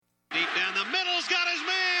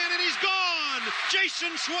Jason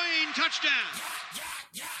Swain, touchdown.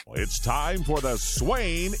 It's time for the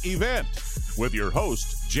Swain Event with your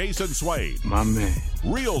host, Jason Swain. My man.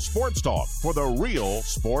 Real sports talk for the real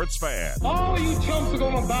sports fan. All you chumps are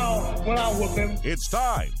gonna bow when I whoop him. It's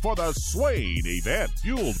time for the Swain Event,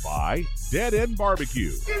 fueled by Dead End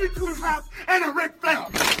Barbecue. Give me 2 laps and a Ric Flair.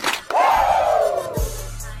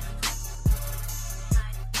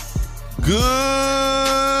 Good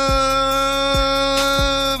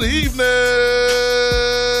evening.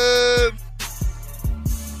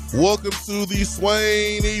 Welcome to the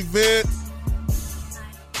Swain Event.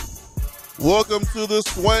 Welcome to the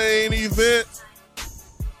Swain Event.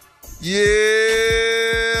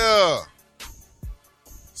 Yeah.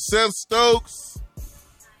 Seth Stokes.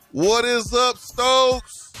 What is up,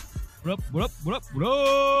 Stokes? What up?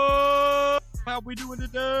 How we doing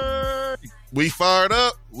today? We fired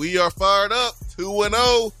up. We are fired up.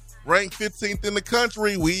 2-0. Ranked 15th in the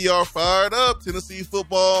country. We are fired up. Tennessee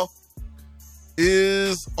football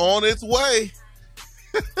is on its way.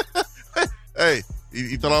 Hey,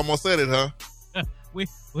 you thought I almost said it, huh? We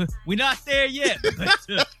not there yet, but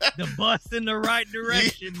the bus in the right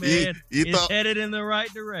direction, man. It's headed in the right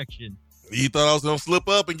direction. You thought I was going to slip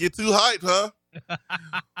up and get too hyped, huh?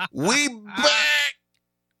 We back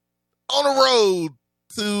on the road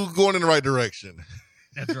to going in the right direction.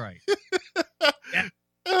 That's right. Yeah.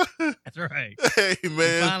 That's right. Hey, man.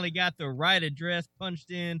 We finally got the right address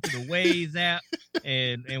punched into the Waze app,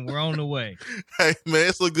 and we're on the way. Hey, man,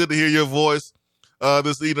 it's so good to hear your voice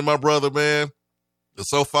this evening, my brother, man. I'm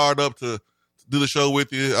so fired up to do the show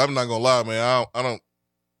with you. I'm not going to lie, man. I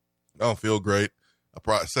don't feel great. I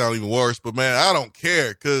probably sound even worse, but, man, I don't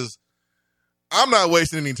care because I'm not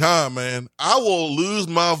wasting any time, man. I will lose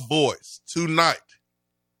my voice tonight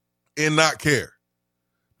and not care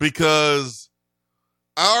because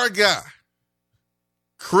our guy,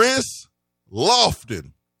 Chris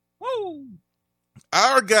Lofton,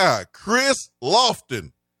 our guy, Chris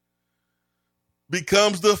Lofton,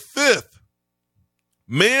 becomes the 5th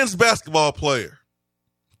men's basketball player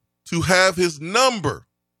to have his number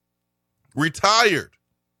retired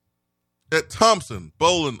at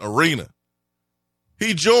Thompson-Boling Arena.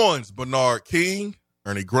 He joins Bernard King,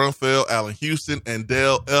 Ernie Grunfeld, Allen Houston, and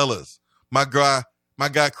Dale Ellis. My guy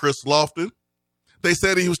Chris Lofton. They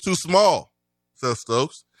said he was too small, Seth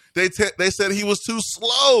Stokes. They said he was too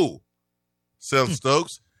slow, Seth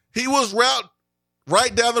Stokes. He was right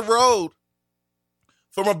down the road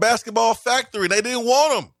from a basketball factory. They didn't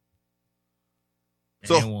want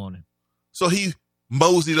him. So he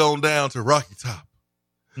moseyed on down to Rocky Top,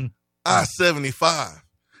 I-75.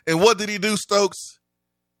 And what did he do, Stokes?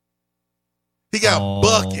 He got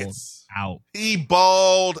buckets. He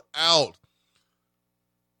balled out.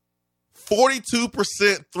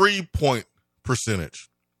 42% three-point percentage.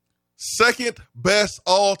 Second best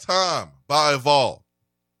all time by Evolve.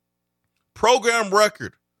 Program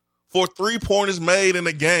record for three-pointers made in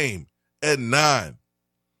a game at 9.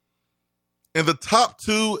 And the top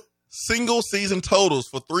 2 single-season totals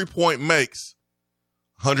for three-point makes,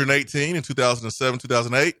 118 in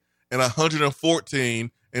 2007-2008 and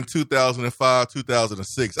 114 in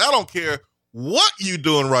 2005-2006. I don't care what you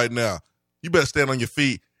doing right now. You better stand on your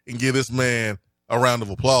feet and give this man a round of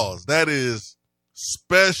applause. That is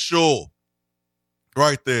special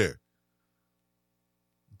right there.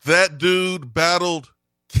 That dude battled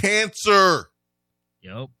cancer.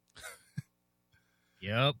 Yep.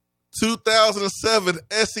 2007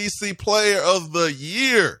 SEC Player of the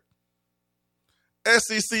Year.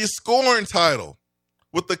 SEC scoring title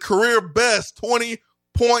with the career best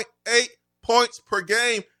 20.8 points per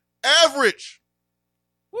game average.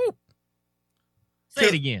 Woo. Say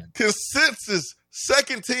it again. Consensus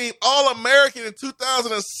second team All-American in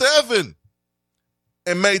 2007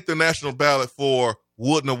 and made the national ballot for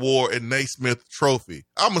Wooden Award and Naismith Trophy.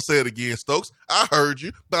 I'm going to say it again, Stokes. I heard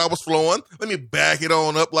you, but I was flowing. Let me back it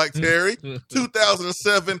on up like Terry.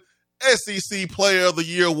 2007 SEC Player of the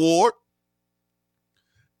Year Award.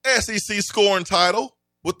 SEC scoring title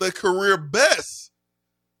with the career best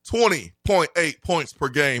 20.8 points per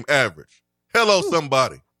game average. Hello,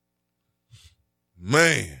 somebody.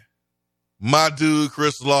 Man, my dude,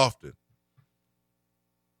 Chris Lofton.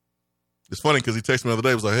 It's funny because he texted me the other day.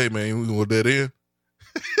 He was like, hey, man, we going to go dead end.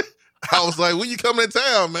 I was like, when you coming in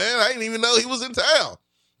town, man? I didn't even know he was in town.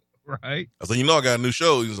 Right. I was like, I got a new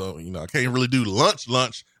show. So, I can't really do lunch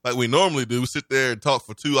like we normally do. We sit there and talk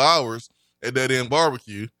for 2 hours at Dead End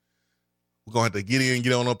Barbecue. We're going to have to get in and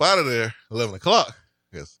get on up out of there 11 o'clock.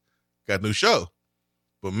 Yes, got a new show.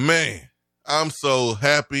 But, man, I'm so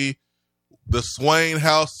happy. The Swain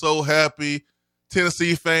house so happy.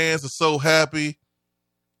 Tennessee fans are so happy.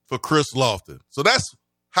 for Chris Lofton. So that's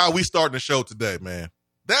how we starting the show today, man.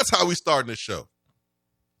 That's how we starting the show.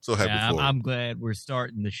 So happy for him. I'm glad we're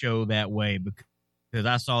starting the show that way because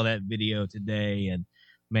I saw that video today, and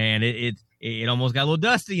man, it almost got a little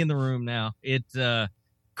dusty in the room now. It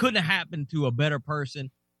couldn't have happened to a better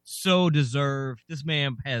person. So deserved. This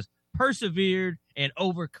man has persevered and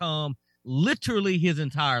overcome literally his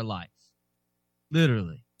entire life.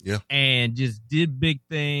 Literally. Yeah. And just did big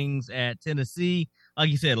things at Tennessee. Like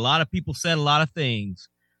you said, a lot of people said a lot of things,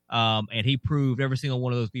 and he proved every single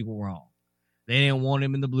one of those people wrong. They didn't want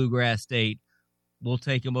him in the Bluegrass State. We'll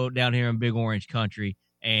take him down here in Big Orange Country,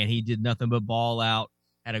 and he did nothing but ball out,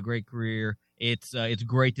 had a great career. It's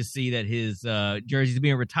great to see that his jersey's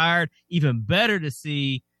being retired. Even better to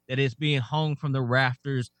see that it's being hung from the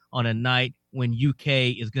rafters on a night when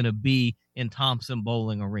UK is going to be in Thompson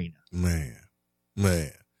Bowling Arena. Man.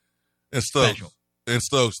 And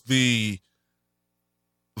Stokes, the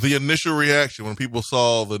initial reaction when people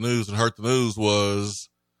saw the news and heard the news was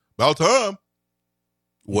about time.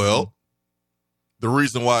 Well, the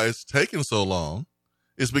reason why it's taking so long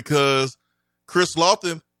is because Chris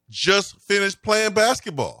Lofton just finished playing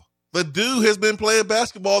basketball. The dude has been playing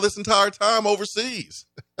basketball this entire time overseas.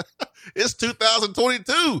 It's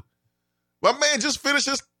 2022. My man just finished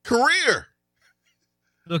his career.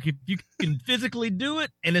 Look, if you can physically do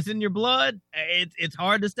it and it's in your blood, it's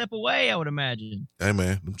hard to step away, I would imagine. Hey,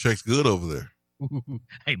 man, them checks good over there.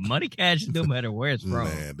 Hey, money cash no matter where it's from.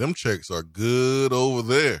 Man, them checks are good over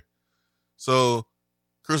there. So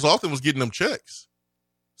Chris Lofton was getting them checks.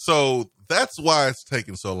 So that's why it's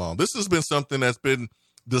taking so long. This has been something that's been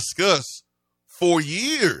discussed for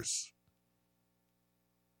years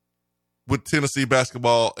with Tennessee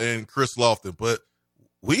basketball and Chris Lofton. But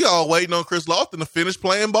we all waiting on Chris Lofton to finish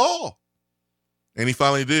playing ball. And he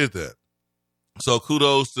finally did that. So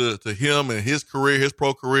kudos to him and his career, his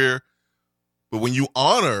pro career. But when you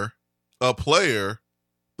honor a player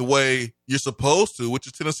the way you're supposed to, which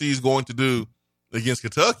is Tennessee is going to do against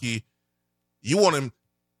Kentucky, you want him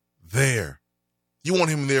there. You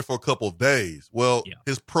want him there for a couple of days. Well,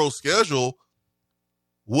 his pro schedule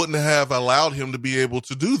wouldn't have allowed him to be able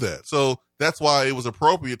to do that. So that's why it was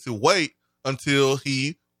appropriate to wait until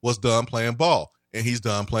he was done playing ball. And he's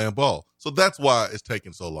done playing ball. So that's why it's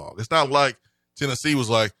taking so long. It's not like Tennessee was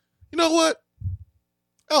like, you know what?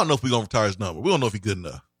 I don't know if we're going to retire his number. We don't know if he's good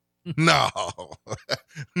enough. No.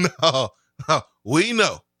 No. We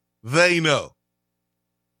know. They know.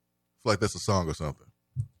 I feel like that's a song or something.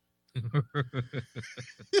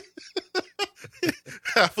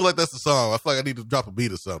 I feel like that's a song. I feel like I need to drop a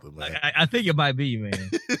beat or something, man. I think it might be, man.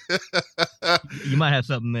 You might have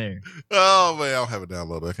something there. Oh, man. I don't have it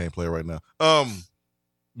downloaded. I can't play it right now.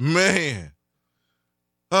 Man.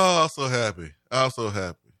 Oh, I'm so happy. I'm so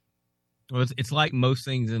happy. Well, it's like most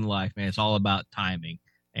things in life, man. It's all about timing.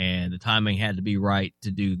 And the timing had to be right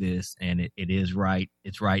to do this. And it is right.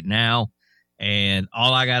 It's right now. And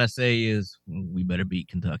all I got to say is we better beat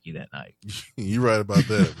Kentucky that night. You're right about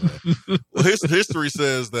that, man. Well, history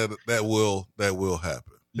says that will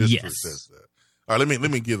happen. History says that. All right,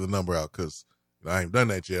 let me give the number out because I ain't done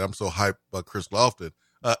that yet. I'm so hyped about Chris Lofton.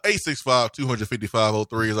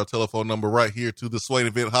 865-255-03 is our telephone number right here to the Swain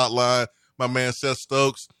Event hotline. My man Seth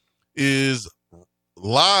Stokes is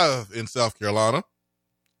live in South Carolina.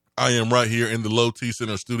 I am right here in the Low T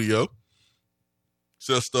Center studio.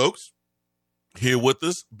 Seth Stokes here with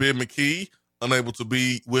us. Ben McKee, unable to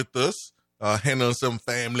be with us, handling some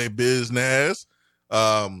family business.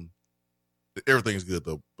 Everything's good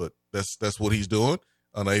though, but that's what he's doing.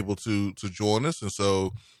 Unable to join us, and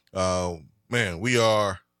so man, we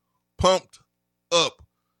are pumped up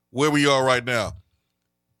where we are right now.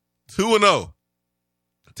 2-0,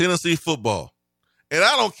 Tennessee football, and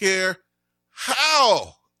I don't care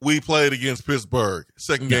how we played against Pittsburgh,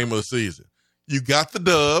 second game of the season. You got the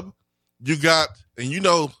dub. You got, and you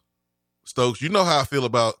know, Stokes, you know how I feel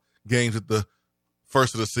about games at the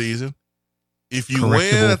first of the season. If you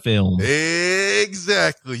win, film.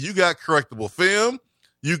 Exactly. You got correctable film.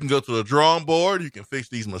 You can go to the drawing board. You can fix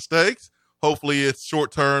these mistakes. Hopefully it's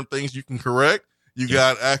short-term things you can correct. You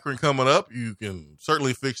got Akron coming up. You can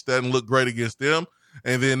certainly fix that and look great against them.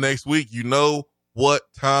 And then next week, you know what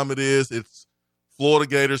time it is. It's Florida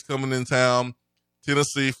Gators coming in town.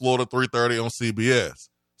 Tennessee, Florida, 3:30 on CBS.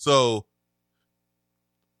 So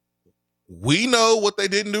we know what they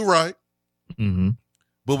didn't do right,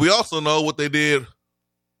 but we also know what they did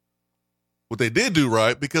do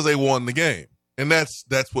right because they won the game. And that's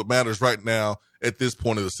what matters right now at this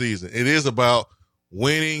point of the season. It is about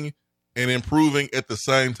winning and improving at the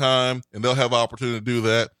same time, and they'll have an opportunity to do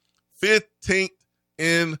that. 15th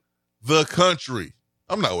in the country.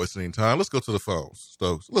 I'm not wasting any time. Let's go to the phones,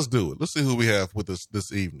 Stokes. Let's do it. Let's see who we have with us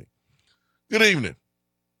this evening. Good evening.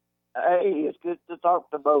 Hey, it's good to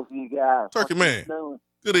talk to both of you guys. Turkey Man.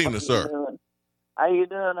 Good evening, sir. How you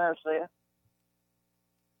doing there, Seth?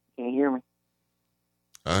 Can you hear me?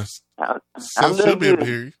 Seth should be able to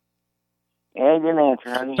hear you. Yeah, you didn't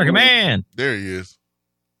answer. Turkey Man. There he is.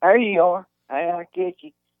 There you are. Hey, I catch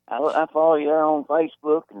you. I follow you there on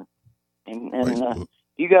Facebook, and Facebook.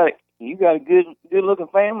 you got a good looking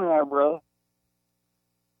family there, brother.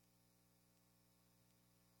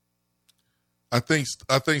 I think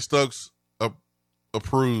Stokes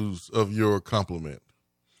approves of your compliment.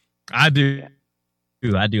 I do.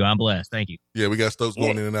 I'm blessed. Thank you. Yeah, we got Stokes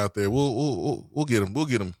going in and out there. We'll get him. We'll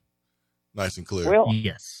get him nice and clear. Well,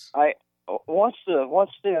 yes. What's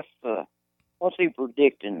he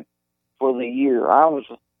predicting for the year? I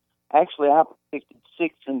predicted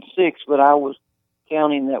 6-6, but I was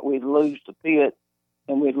counting that we'd lose to Pitt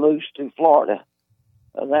and we'd lose to Florida.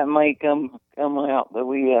 That may come out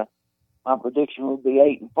that my prediction would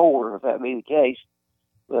be 8-4 if that be the case.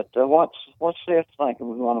 But what's Seth thinking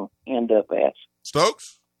we're going to end up at?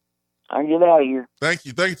 Stokes? I'll get out of here. Thank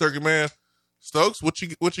you, Turkey Man. Stokes, what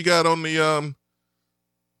you got on the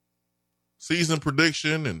season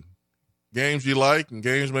prediction and games you like and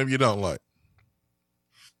games maybe you don't like?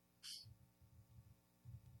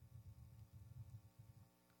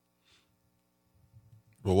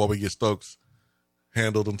 Well, while we get Stokes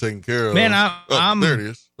handled and taken care of. Man, I'm there it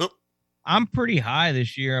is. Oh. I'm pretty high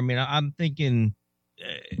this year. I mean, I'm thinking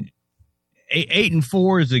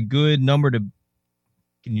 8-4 is a good number to.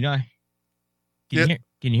 Can you not? Can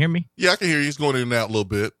you hear me? Yeah, I can hear you. He's going in and out a little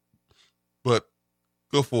bit, but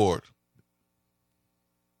go forward.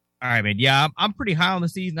 All right, man. Yeah, I'm pretty high on the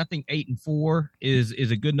season. I think 8-4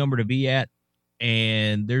 is a good number to be at,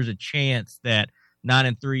 and there's a chance that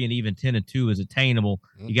 9-3 and even 10-2 is attainable.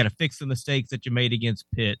 Mm-hmm. You got to fix the mistakes that you made against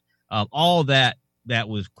Pitt. All that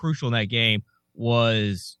was crucial in that game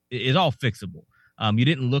is all fixable. You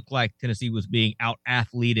didn't look like Tennessee was being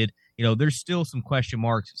out-athleted. You know, there's still some question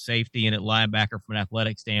marks at safety and at linebacker from an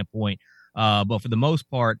athletic standpoint. But for the most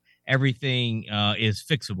part, everything is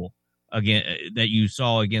fixable again that you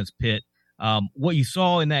saw against Pitt. What you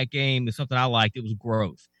saw in that game is something I liked. It was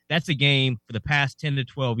growth. That's a game for the past 10 to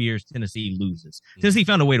 12 years Tennessee loses. Tennessee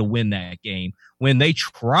found a way to win that game when they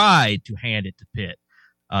tried to hand it to Pitt.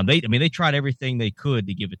 They tried everything they could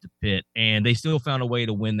to give it to Pitt, and they still found a way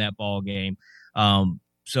to win that ball game.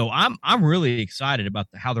 So I'm really excited about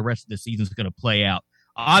how the rest of the season is going to play out.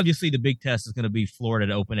 Obviously, the big test is going to be Florida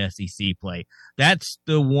to open SEC play. That's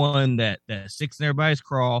the one that sticks in everybody's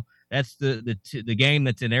craw. That's the game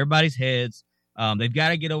that's in everybody's heads. They've got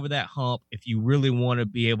to get over that hump if you really want to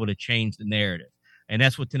be able to change the narrative. And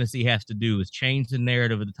that's what Tennessee has to do, is change the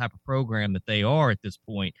narrative of the type of program that they are at this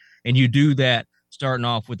point. And you do that starting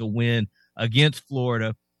off with a win against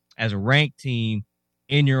Florida as a ranked team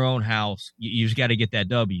in your own house. You just got to get that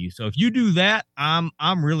W. So if you do that, I'm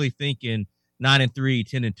really thinking 9-3,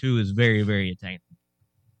 10-2 is very, very attainable.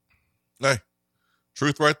 Hey,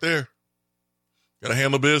 truth right there. Got to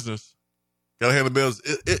handle business.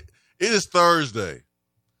 It is Thursday,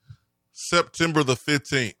 September the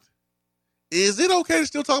 15th. Is it okay to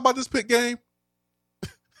still talk about this Pitt game?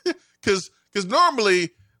 Because normally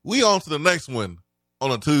we on to the next one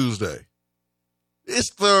on a Tuesday. It's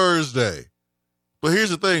Thursday. But here's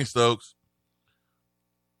the thing, Stokes.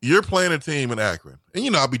 You're playing a team in Akron.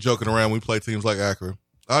 And, I'll be joking around when we play teams like Akron.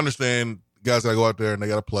 I understand guys got to go out there and they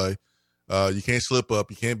got to play. You can't slip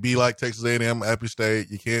up. You can't be like Texas A&M, Appy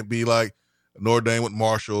State. You can't be like Notre Dame with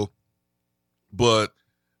Marshall. But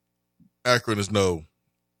Akron is no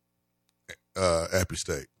Appy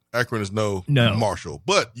State. Akron is no Marshall.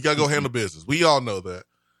 But you got to go handle business. We all know that.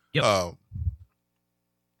 Yep.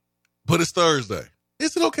 But it's Thursday.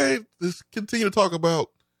 Is it okay to continue to talk about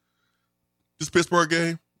this Pittsburgh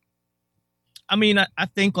game? I mean, I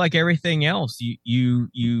think like everything else,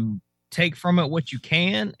 you take from it what you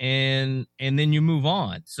can and then you move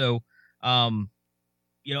on. So, I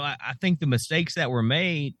think the mistakes that were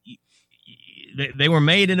made, they were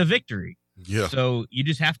made in a victory. Yeah. So you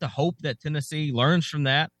just have to hope that Tennessee learns from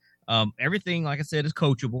that. Everything, like I said, is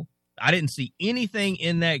coachable. I didn't see anything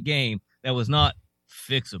in that game that was not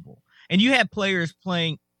fixable. And you had players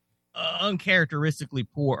playing uncharacteristically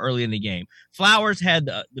poor early in the game. Flowers had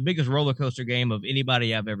the biggest roller coaster game of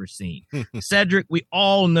anybody I've ever seen. Cedric, we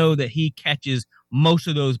all know that he catches most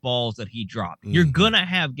of those balls that he dropped. You're going to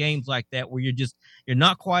have games like that where you're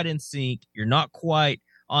not quite in sync. You're not quite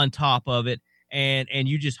on top of it. And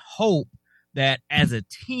you just hope that as a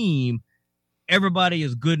team, everybody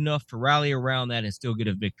is good enough to rally around that and still get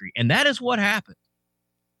a victory. And that is what happened.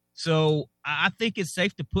 So I think it's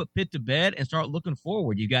safe to put Pitt to bed and start looking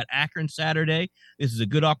forward. You got Akron Saturday. This is a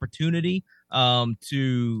good opportunity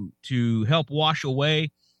to help wash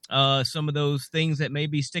away some of those things that may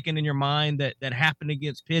be sticking in your mind that happened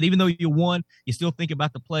against Pitt. Even though you won, you still think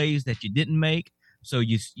about the plays that you didn't make. So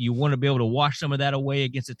you want to be able to wash some of that away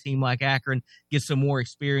against a team like Akron, get some more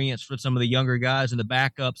experience for some of the younger guys and the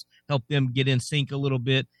backups, help them get in sync a little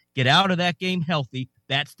bit, get out of that game healthy.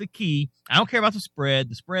 That's the key. I don't care about the spread.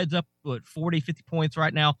 The spread's up, 40, 50 points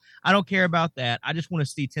right now. I don't care about that. I just want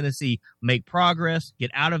to see Tennessee make progress,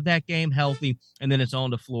 get out of that game healthy, and then it's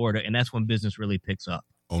on to Florida, and that's when business really picks up.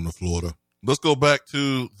 On to Florida. Let's go back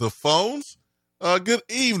to the phones. Good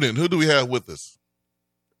evening. Who do we have with us?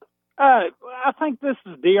 I think this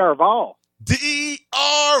is DR Vol.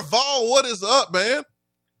 DR Vol, what is up, man?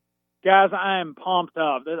 Guys, I am pumped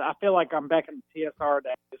up. I feel like I'm back in the TSR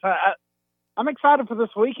days. I'm excited for this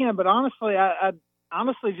weekend, but honestly, I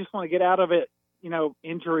honestly just want to get out of it,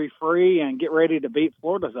 injury-free and get ready to beat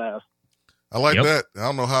Florida's ass. I like that. I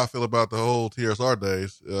don't know how I feel about the whole TSR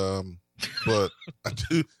days, but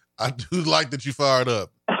I do like that you fired up.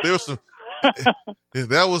 There was some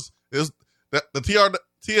the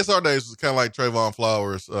TSR days was kind of like Trayvon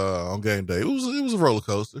Flowers on game day. It was a roller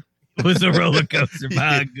coaster. It was a roller coaster.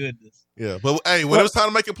 My goodness. Yeah, but hey, when it was time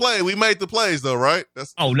to make a play, we made the plays, though, right?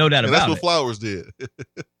 No doubt about it. That's what Flowers did.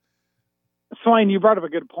 Swain, you brought up a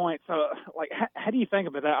good point. So, how do you think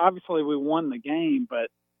about that? Obviously, we won the game, but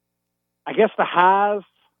I guess the highs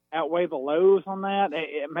outweigh the lows on that.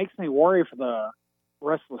 It makes me worry for the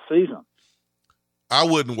rest of the season. I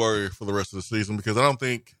wouldn't worry for the rest of the season because I don't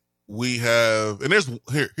think we have. And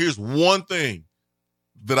here's one thing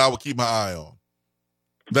that I would keep my eye on.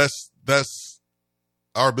 That's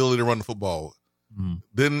our ability to run the football.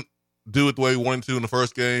 Didn't do it the way we wanted to in the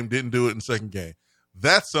first game. Didn't do it in the second game.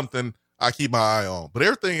 That's something I keep my eye on. But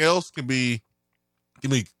everything else can be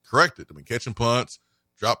corrected. I mean, catching punts,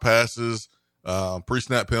 drop passes,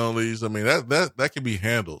 pre-snap penalties. I mean, that can be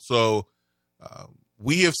handled. So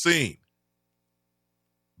we have seen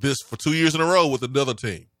this for 2 years in a row with another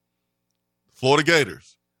team, Florida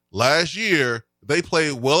Gators. Last year, they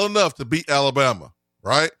played well enough to beat Alabama,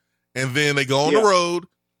 right? And then they go on the road,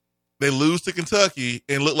 they lose to Kentucky,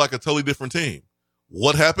 and look like a totally different team.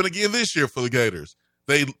 What happened again this year for the Gators?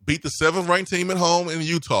 They beat the 7th-ranked team at home in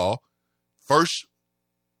Utah. First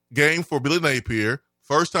game for Billy Napier.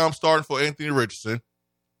 First time starting for Anthony Richardson.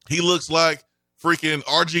 He looks like freaking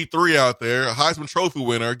RG3 out there, a Heisman Trophy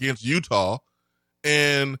winner against Utah.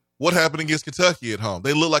 And what happened against Kentucky at home?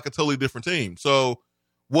 They look like a totally different team. So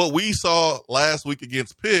what we saw last week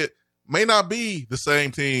against Pitt may not be the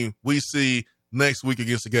same team we see next week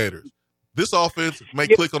against the Gators. This offense may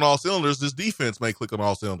click on all cylinders. This defense may click on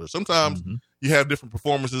all cylinders. Sometimes you have different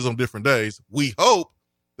performances on different days. We hope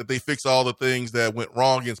that they fix all the things that went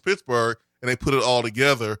wrong against Pittsburgh and they put it all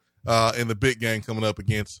together in the big game coming up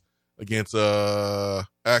against Akron.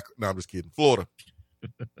 No, I'm just kidding. Florida.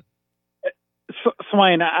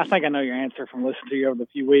 Swain, I think I know your answer from listening to you over the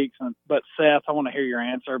few weeks, but Seth, I want to hear your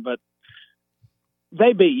answer. But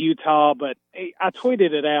they beat Utah, but I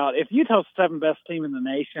tweeted it out. If Utah's the 7th best team in the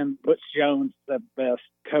nation, Butch Jones the best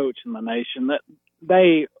coach in the nation, that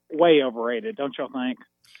they way overrated, don't y'all think?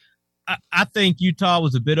 I think Utah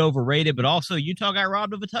was a bit overrated, but also Utah got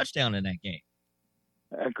robbed of a touchdown in that game.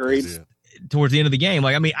 Agreed. Towards the end of the game,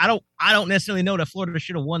 I don't necessarily know that Florida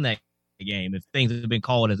should have won that game if things have been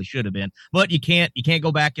called as they should have been. But you can't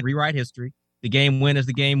go back and rewrite history. The game went as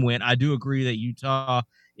the game went. I do agree that Utah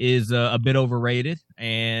is a bit overrated,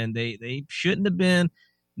 and they shouldn't have been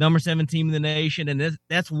number 7 team in the nation. And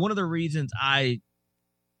that's one of the reasons I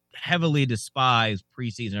heavily despise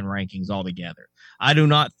preseason rankings altogether. I do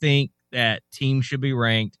not think that teams should be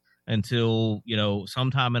ranked until,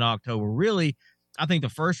 sometime in October. Really, I think the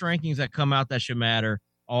first rankings that come out that should matter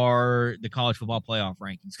are the college football playoff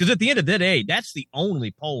rankings. Because at the end of the day, that's the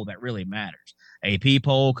only poll that really matters. AP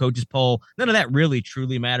poll, coaches poll, none of that really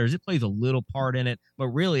truly matters. It plays a little part in it, but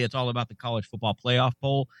really it's all about the college football playoff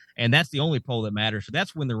poll, and that's the only poll that matters. So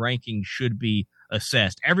that's when the rankings should be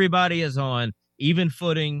assessed. Everybody is on even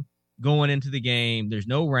footing going into the game. There's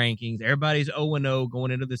no rankings. Everybody's 0-0 going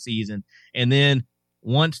into the season. And then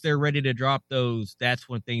once they're ready to drop those, that's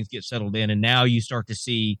when things get settled in, and now you start to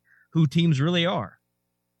see who teams really are.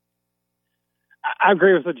 I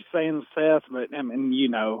agree with what you're saying, Seth, but they're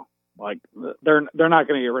not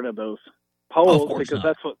going to get rid of those polls because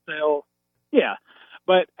that's what sells. Yeah,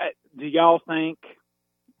 but do y'all think,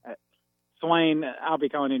 Swain? I'll be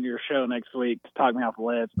coming into your show next week to talk me off the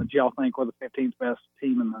ledge. But do y'all think we're the 15th best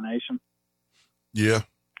team in the nation? Yeah,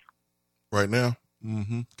 right now.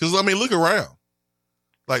 Because look around.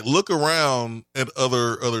 like look around at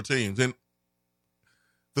other teams, and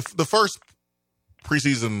the first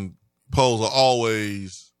preseason polls are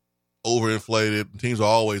always overinflated. Teams are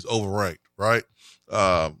always overranked, right?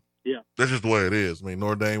 Yeah, that's just the way it is. I mean,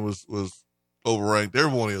 Notre Dame was overranked.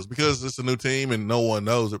 Everyone is, because it's a new team and no one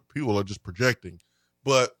knows that people are just projecting.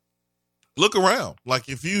 But look around. Like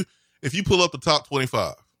if you pull up the top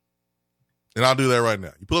 25, and I'll do that right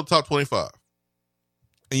now. You pull up the top 25,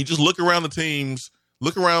 and you just look around the teams.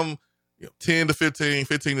 Look around, 10 to 15,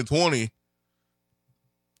 15 to 20.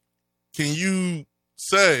 Can you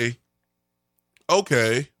say,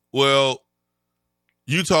 okay, well,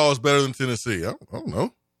 Utah is better than Tennessee? I don't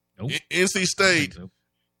know. Nope. NC State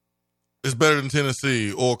is better than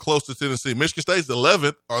Tennessee or close to Tennessee. Michigan State's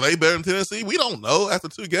 11th. Are they better than Tennessee? We don't know. After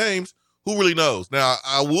 2 games, who really knows? Now,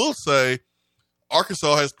 I will say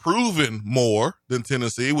Arkansas has proven more than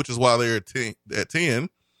Tennessee, which is why they're at 10.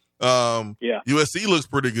 USC looks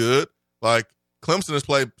pretty good. Like Clemson has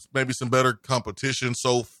played maybe some better competition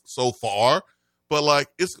so far, but like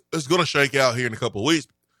it's going to shake out here in a couple of weeks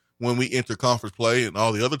when we enter conference play and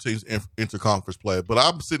all the other teams enter conference play. But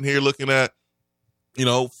I'm sitting here looking at,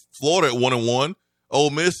 Florida at 1-1. Ole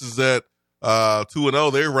Miss is at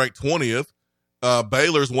 2-0. They're ranked 20th.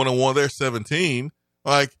 Baylor's 1-1. They're 17.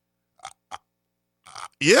 Like,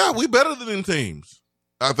 yeah, we better than them teams,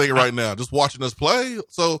 I think, right now, just watching us play.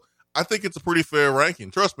 So I think it's a pretty fair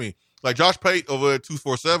ranking. Trust me. Like Josh Pate over at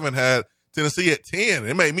 247 had Tennessee at 10.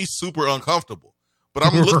 It made me super uncomfortable. But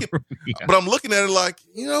I'm looking but I'm looking at it like,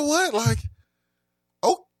 you know what? Like,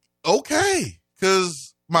 okay.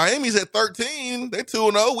 Because Miami's at 13. They're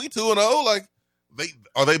 2-0. We 2-0. Like,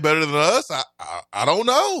 are they better than us? I don't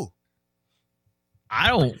know. I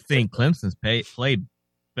don't think Clemson's played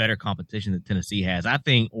better competition than Tennessee has. I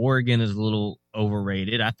think Oregon is a little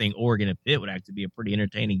overrated. I think Oregon and Pitt would actually be a pretty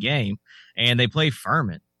entertaining game, and they play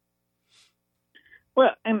Furman.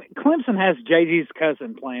 Well, and Clemson has JG's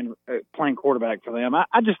cousin playing quarterback for them. I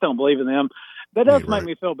just don't believe in them. That does make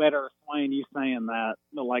me feel better, Swain, you saying that.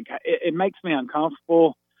 Like, it makes me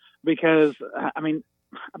uncomfortable because, I mean,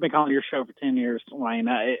 I've been calling your show for 10 years, Swain.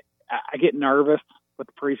 I get nervous with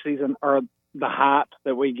the preseason or the hype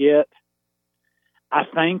that we get. I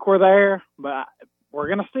think we're there, but we're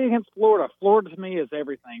going to see against Florida. Florida, to me, is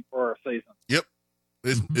everything for our season. Yep.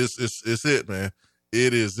 It's it, man.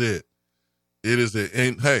 It is it. It is it.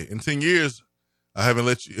 And, hey, in 10 years, I haven't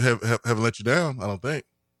let you down, I don't think.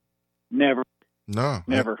 Never. No.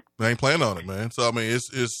 Never. I ain't planning on it, man. So, I mean,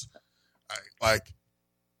 it's like,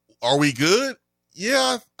 are we good?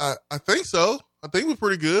 Yeah, I think so. I think we're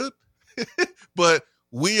pretty good. But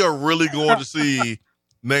we are really going to see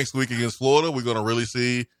next week against Florida. We're going to really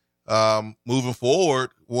see moving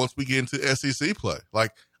forward once we get into SEC play.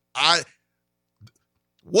 Like,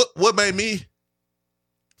 what made me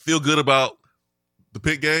feel good about the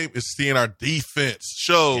Pitt game is seeing our defense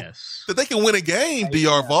show that they can win a game,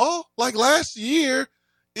 DR Vol. Like last year,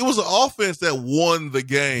 it was an offense that won the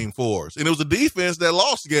game for us, and it was a defense that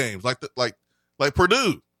lost games, like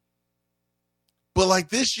Purdue. But like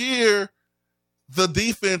this year, the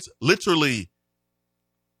defense literally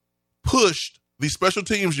pushed the special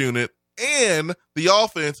teams unit and the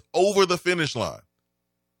offense over the finish line.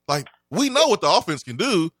 Like, we know what the offense can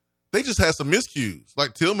do. They just had some miscues.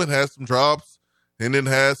 Like Tillman had some drops and then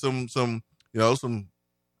had some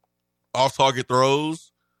off-target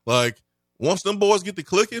throws. Like, once them boys get to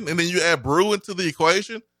clicking, and then you add Brew into the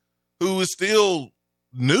equation, who is still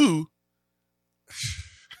new,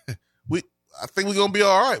 I think we're gonna be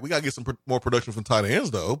all right. We gotta get some more production from tight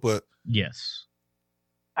ends, though. But yes,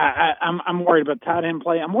 I'm worried about tight end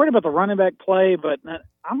play. I'm worried about the running back play, but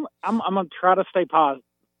I'm gonna try to stay positive,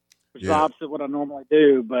 which is the opposite of what I normally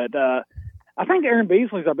do. But I think Aaron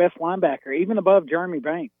Beasley's our best linebacker, even above Jeremy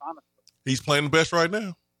Banks. Honestly, he's playing the best right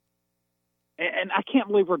now. And I can't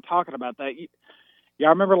believe we're talking about that. Y'all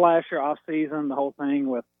remember last year off season, the whole thing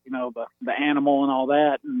with the animal and all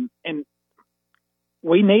that, and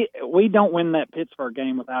we don't win that Pittsburgh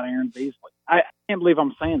game without Aaron Beasley. I can't believe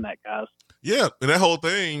I'm saying that, guys. Yeah, and that whole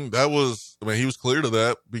thing, he was clear to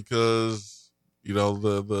that because,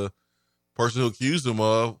 the person who accused him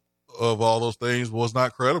of all those things was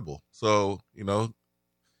not credible. So,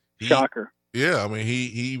 shocker. Yeah, I mean,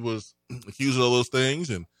 he was accused of all those things,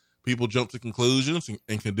 and people jumped to conclusions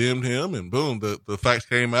and condemned him, and boom, the facts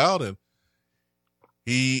came out, and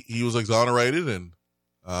he was exonerated and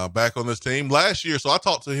back on this team last year. So I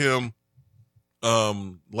talked to him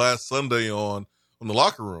last Sunday on the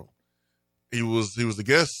locker room. He was the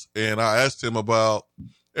guest, and I asked him about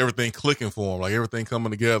everything clicking for him, like everything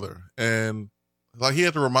coming together. And like he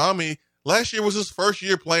had to remind me, last year was his first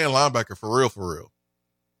year playing linebacker for real.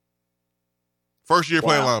 First year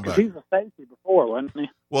playing linebacker. He's a safety before, wasn't he?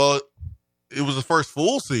 Well, it was the first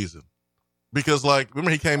full season because,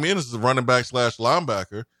 remember he came in as a running back /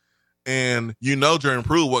 linebacker, and Jeremy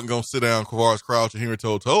Pruitt wasn't going to sit down Quavaris Crouch and Henry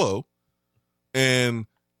To'oTo'o, and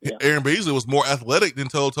Aaron Beasley was more athletic than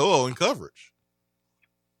To'oTo'o in coverage.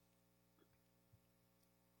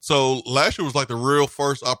 So last year was like the real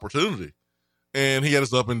first opportunity, and he had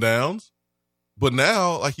his up and downs. But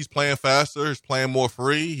now, he's playing faster, he's playing more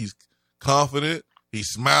free, he's confident, he's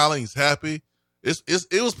smiling, he's happy. It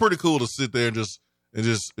was pretty cool to sit there and just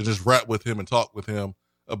rap with him and talk with him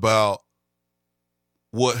about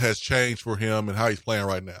what has changed for him and how he's playing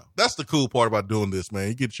right now. That's the cool part about doing this, man.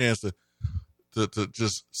 You get a chance to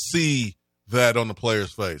just see that on the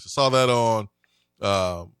player's face. I saw that on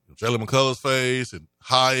Jalen McCullough's face and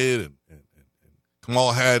Hyatt and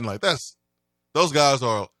Kamal Haddon. Those guys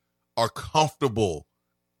are comfortable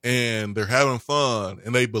and they're having fun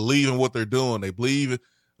and they believe in what they're doing. They believe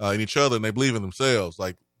in each other and they believe in themselves.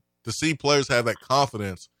 To see players have that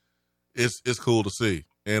confidence is cool to see.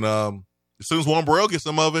 And as soon as Juan Burrell gets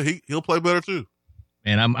some of it, he'll play better too.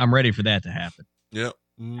 And I'm ready for that to happen. Yep.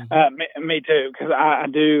 Mm-hmm. Me too, because I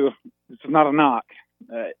do. It's not a knock.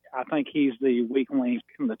 I think he's the weak link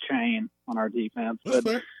in the chain on our defense. That's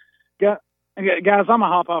but fair. guys, I'm gonna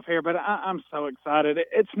hop off here, but I'm so excited.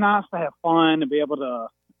 It's nice to have fun to be able to,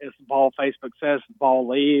 as Vol Facebook says, Vol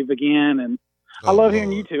leave again, and I love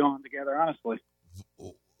hearing you two on together. Honestly.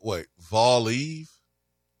 Wait, Vol leave?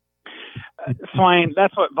 Swain,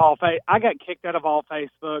 that's what I got kicked out of Vol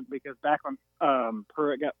Facebook because back when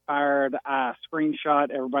Pruitt got fired, I screenshot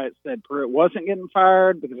everybody that said Pruitt wasn't getting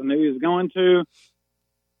fired because I knew he was going to.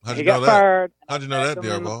 How'd you know that? Fired. How'd you know that,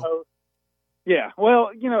 dear Ball? Yeah, well,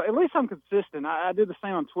 at least I'm consistent. I do the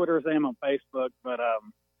same on Twitter as I am on Facebook, but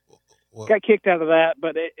got kicked out of that.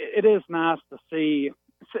 But it is nice to see.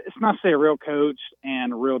 It's nice to see a real coach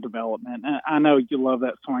and real development. And I know you love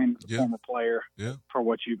that, Swain, the former player, for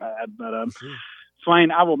what you've had. But sure.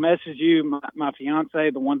 Swain, I will message you. My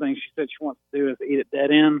fiance, the one thing she said she wants to do is eat at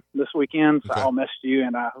Dead End this weekend. So I'll message you,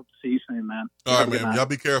 and I hope to see you soon, man. All right, man. Y'all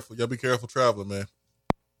be careful. Y'all be careful traveling, man.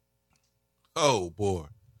 Oh, boy.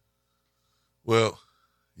 Well,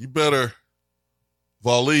 you better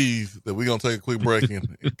leave that we're going to take a quick break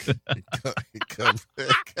and come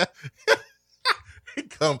back.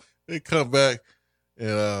 come back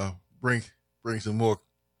and bring some more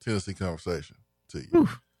Tennessee conversation to you. Whew.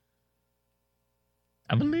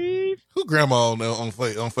 I believe. Who grandma on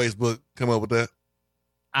Facebook come up with that?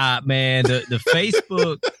 Man, the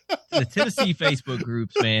Facebook, the Tennessee Facebook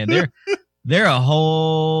groups, man, they're a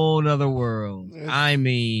whole nother world. I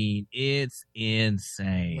mean, it's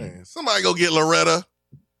insane. Man, somebody go get Loretta.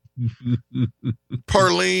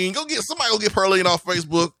 Perline. Somebody go get Perline off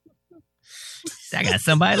Facebook. I got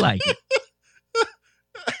somebody like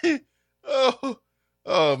it. Oh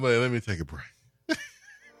man, let me take a break.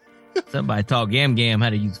 Somebody taught Gam how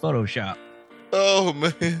to use Photoshop. Oh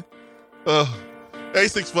man.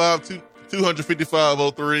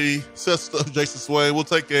 865-255-03. Seth Stuff, Jason Swain. We'll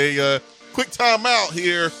take a quick time out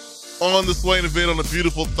here on the Swain Event on a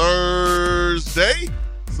beautiful Thursday.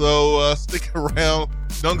 So stick around.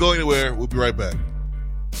 Don't go anywhere. We'll be right back.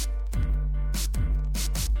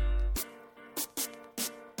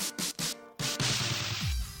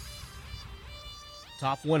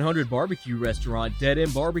 Top 100 barbecue restaurant Dead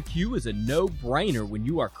End Barbecue is a no-brainer when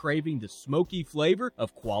you are craving the smoky flavor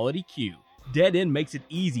of quality Q. Dead End makes it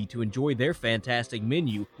easy to enjoy their fantastic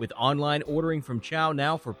menu with online ordering from Chow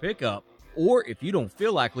Now for pickup. Or if you don't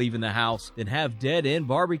feel like leaving the house, then have Dead End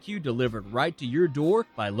Barbecue delivered right to your door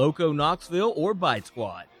by Loco Knoxville or Bite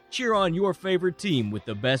Squad. Cheer on your favorite team with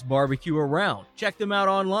the best barbecue around. Check them out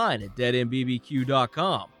online at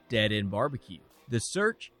deadendbbq.com. Dead End Barbecue. The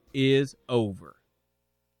search is over.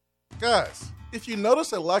 Guys, if you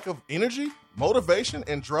notice a lack of energy, motivation,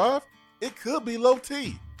 and drive, it could be low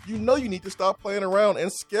T. You know you need to stop playing around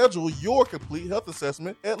and schedule your complete health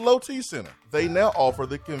assessment at Low T Center. They now offer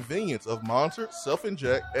the convenience of monitored,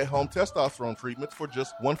 self-inject, at-home testosterone treatments for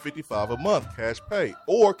just $155 a month, cash pay,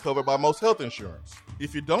 or covered by most health insurance.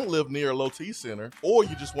 If you don't live near a Low T Center, or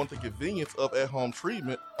you just want the convenience of at-home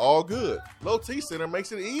treatment, all good. Low T Center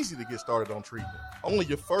makes it easy to get started on treatment. Only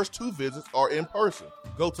your first 2 visits are in person.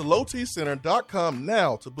 Go to lowtcenter.com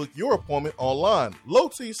now to book your appointment online. Low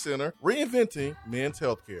T Center, reinventing men's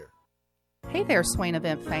healthcare. Hey there, Swain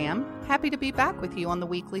Event fam. Happy to be back with you on the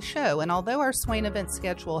weekly show, and although our Swain Event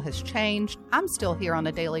schedule has changed, I'm still here on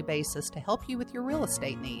a daily basis to help you with your real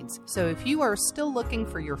estate needs. So if you are still looking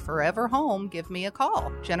for your forever home, give me a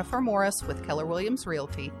call. Jennifer Morris with Keller Williams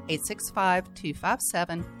Realty,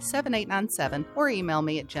 865-257-7897, or email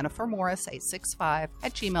me at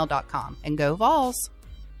jennifermorris865@gmail.com. And go Vols!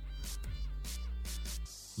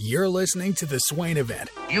 You're listening to the Swain Event.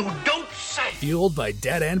 You don't say. Fueled by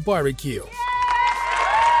Dead End Barbecue.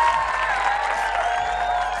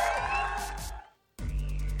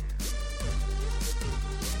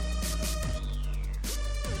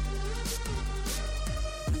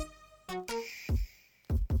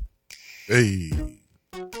 Hey.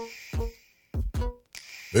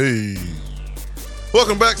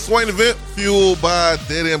 Welcome back, Swain Event, fueled by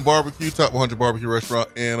Dead End Barbecue, top 100 barbecue restaurant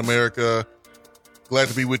in America. Glad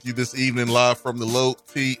to be with you this evening, live from the Low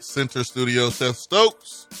T Center Studio. Seth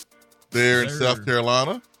Stokes, there in South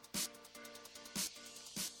Carolina.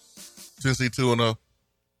 Tennessee 2-0.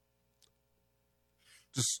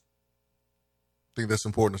 Just think that's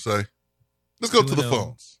important to say. Let's go to the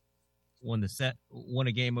phones. Won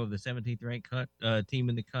a game over the 17th ranked team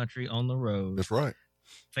in the country on the road. That's right.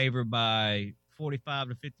 Favored by 45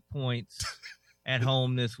 to 50 points at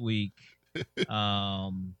home this week.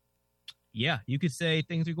 Yeah, you could say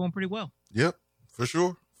things are going pretty well. Yep, for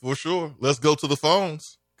sure. Let's go to the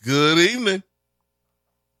phones. Good evening.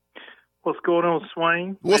 What's going on,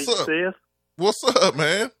 Swain? What's up? Seth? What's up,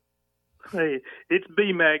 man? Hey, it's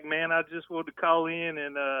B-Mac, man. I just wanted to call in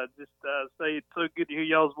and say it's so good to hear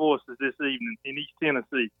y'all's voices this evening in East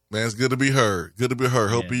Tennessee. Man, it's good to be heard.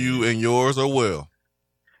 Hope you and yours are well.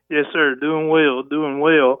 Yes, sir. Doing well.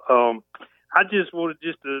 I just wanted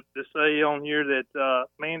to say on here that,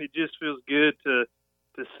 man, it just feels good to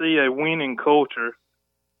see a winning culture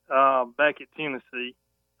back at Tennessee.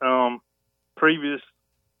 Previous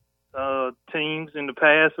teams in the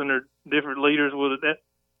past and their different leaders a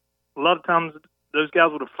lot of times those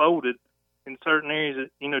guys would have folded in certain areas,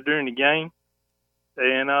 during the game.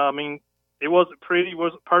 And, I mean, it wasn't pretty,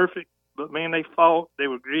 wasn't perfect, but, man, they fought. They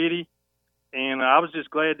were gritty. And I was just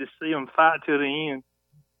glad to see them fight to the end.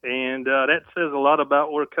 And that says a lot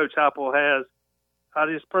about where Coach Heupel has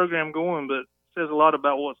this program going, but says a lot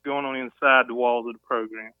about what's going on inside the walls of the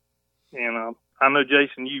program. And I know,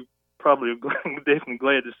 Jason, you probably are definitely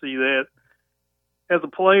glad to see that as a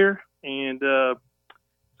player. And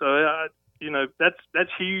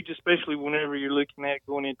that's huge, especially whenever you're looking at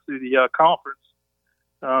going into the conference.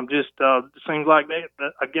 It seems like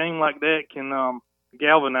a game like that can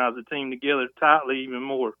galvanize the team together tightly even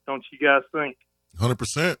more. Don't you guys think?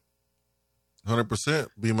 100%,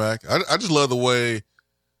 B-Mac. I just love the way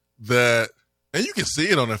that, and you can see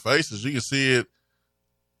it on their faces. You can see it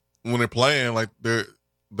when they're playing. Like they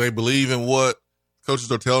believe in what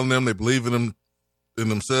coaches are telling them. They believe in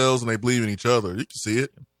themselves, and they believe in each other. You can see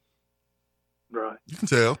it. Right. You can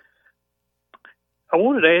tell. I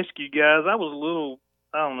wanted to ask you guys, I'm a little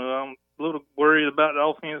worried about the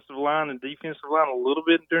offensive line and defensive line a little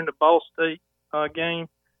bit during the Ball State game.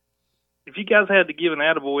 If you guys had to give an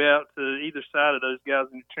attaboy out to either side of those guys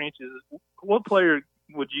in the trenches, what player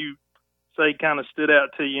would you say kind of stood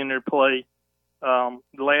out to you in their play the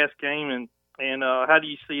last game, and how do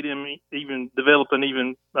you see them even developing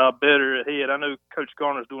even better ahead? I know Coach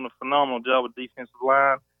Garner's doing a phenomenal job with defensive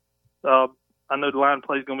line. I know the line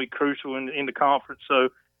play is going to be crucial in the conference. So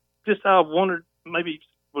just I wondered, maybe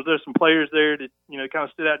was there some players there that, kind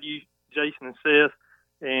of stood out to you, Jason and Seth?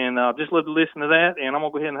 And just love to listen to that. And I'm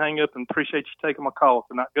going to go ahead and hang up and appreciate you taking my call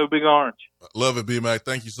tonight. Go Big Orange. Love it, B-Mac.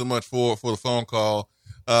 Thank you so much for the phone call.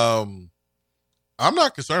 I'm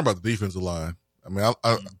not concerned about the defensive line. I mean,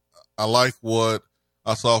 I like what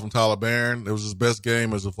I saw from Tyler Barron. It was his best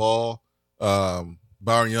game as a fall.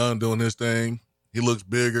 Byron Young doing his thing. He looks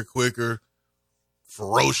bigger, quicker,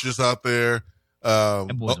 ferocious out there.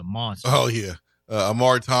 That boy's a monster. Oh, yeah.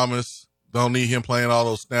 Amari Thomas, don't need him playing all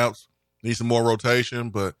those snaps. Need some more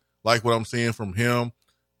rotation, but like what I'm seeing from him.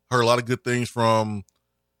 Heard a lot of good things from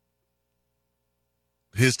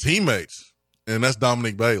his teammates, and that's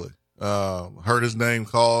Dominic Bailey. Heard his name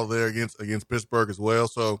called there against Pittsburgh as well.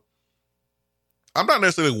 So I'm not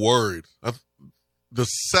necessarily worried. The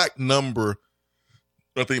sack number,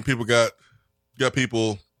 I think people got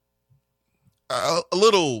people a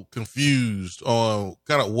little confused on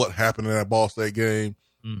kind of what happened in that Ball State game.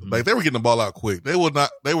 Mm-hmm. Like they were getting the ball out quick. They were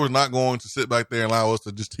not going to sit back there and allow us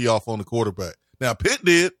to just tee off on the quarterback. Now Pitt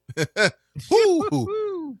did.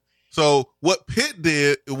 So what Pitt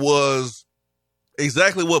did was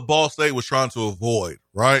exactly what Ball State was trying to avoid,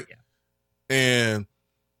 right? Yeah. And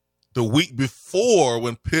the week before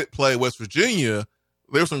when Pitt played West Virginia,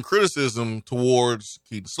 there was some criticism towards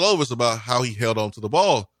Keaton Slovis about how he held on to the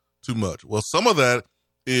ball too much. Well, some of that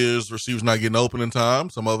is receivers not getting open in time.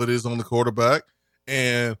 Some of it is on the quarterback.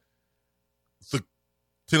 And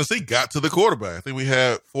Tennessee got to the quarterback. I think we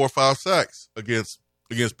had 4 or 5 sacks against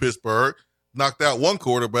Pittsburgh, knocked out one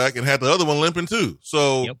quarterback and had the other one limping too.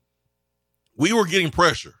 So we were getting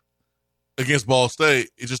pressure against Ball State.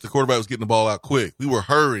 It's just the quarterback was getting the ball out quick. We were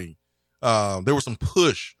hurrying. There was some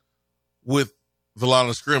push with the line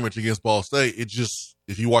of scrimmage against Ball State. It just,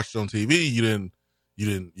 if you watched it on TV, you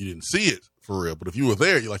didn't see it for real. But if you were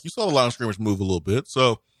there, you saw the line of scrimmage move a little bit.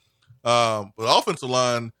 So, but the offensive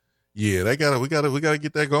line, yeah, we gotta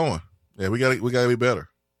get that going. Yeah, we gotta be better.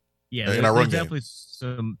 Yeah, there's definitely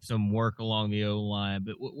some work along the O line.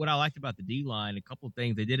 But what I liked about the D line, a couple of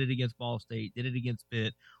things, they did it against Ball State, did it against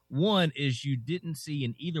Pitt. One is you didn't see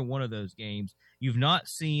in either one of those games, you've not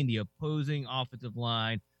seen the opposing offensive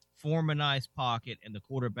line form a nice pocket and the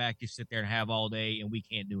quarterback just sit there and have all day and we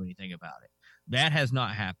can't do anything about it. That has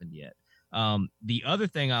not happened yet. The other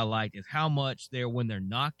thing I liked is how much when they're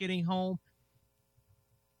not getting home,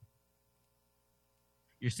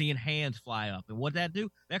 you're seeing hands fly up. And what that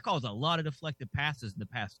do? That caused a lot of deflected passes in the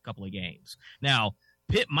past couple of games. Now,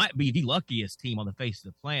 Pitt might be the luckiest team on the face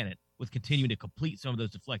of the planet with continuing to complete some of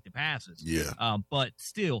those deflected passes. Yeah. But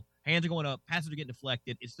still, hands are going up, passes are getting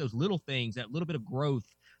deflected. It's those little things, that little bit of growth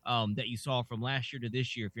that you saw from last year to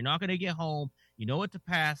this year. If you're not going to get home, you know what to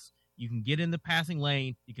pass. You can get in the passing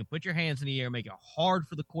lane. You can put your hands in the air, make it hard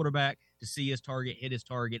for the quarterback to see his target, hit his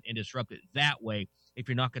target, and disrupt it that way if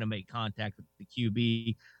you're not going to make contact with the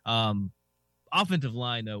QB. Offensive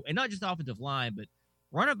line, though, and not just offensive line, but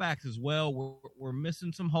running backs as well. We're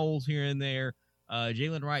missing some holes here and there.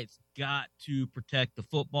 Jalen Wright's got to protect the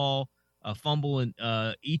football. A fumble in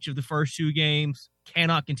each of the first 2 games.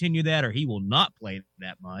 Cannot continue that, or he will not play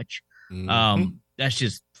that much. Mm-hmm. That's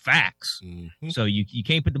just facts. Mm-hmm. So you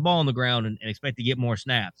can't put the ball on the ground and expect to get more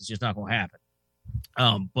snaps. It's just not going to happen.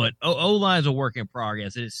 But O-line's a work in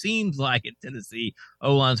progress. It seems like at Tennessee,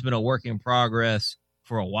 O-line's been a work in progress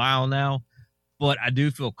for a while now. But I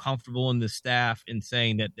do feel comfortable in the staff in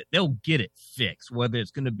saying that they'll get it fixed, whether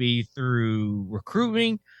it's going to be through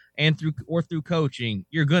recruiting and through coaching.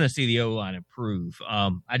 You're going to see the O-line improve.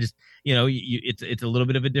 I just, it's a little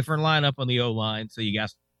bit of a different lineup on the O-line. So you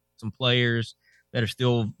got some players that are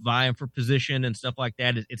still vying for position and stuff like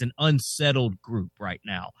that. It's an unsettled group right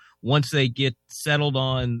now. Once they get settled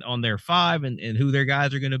on their 5 and who their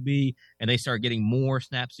guys are going to be, and they start getting more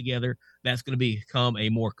snaps together, that's going to become a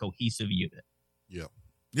more cohesive unit.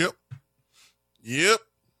 Yep.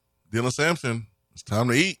 Dylan Sampson, it's time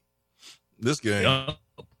to eat this game.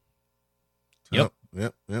 Yep.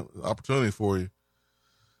 Opportunity for you.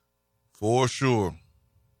 For sure.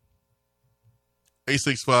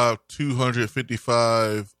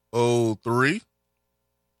 865-255-03.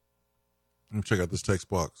 Let me check out this text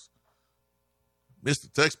box. Mr.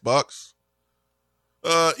 Text box.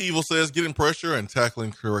 Evil says getting pressure and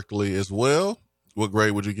tackling correctly as well. What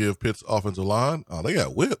grade would you give Pitt's offensive line? Oh, they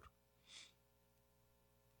got whipped.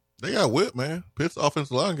 Man. Pitt's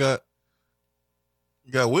offensive line got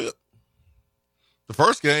whipped. The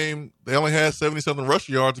first game, they only had 70-something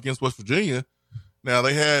rushing yards against West Virginia. Now,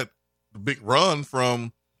 they had the big run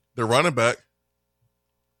from their running back,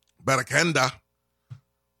 Batakanda,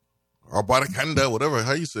 whatever,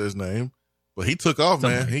 how you say his name. But he took off,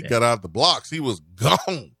 man. He got out of the blocks. He was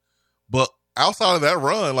gone. But outside of that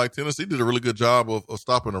run, Tennessee did a really good job of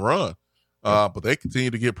stopping the run. But they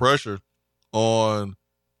continue to get pressure on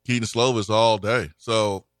Keaton Slovis all day.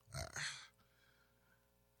 So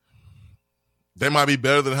they might be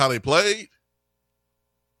better than how they played,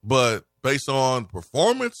 but based on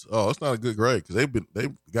performance, it's not a good grade because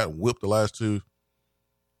they've gotten whipped the last two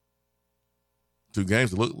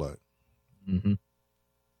games. It looked like. Mm-hmm.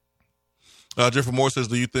 Jeffrey Moore says,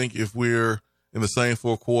 "Do you think if we're in the same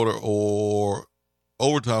fourth quarter or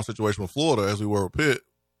overtime situation with Florida as we were with Pitt,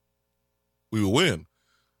 we will win?"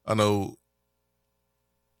 I know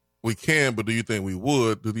we can, but do you think we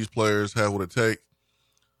would? Do these players have what it takes?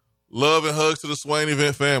 Love and hugs to the Swain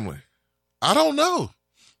Event family. I don't know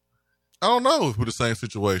if we're the same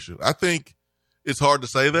situation. I think it's hard to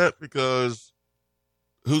say that because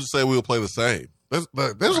who's to say we'll play the same?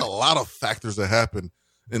 There's a lot of factors that happen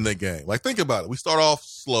in the game. Think about it. We start off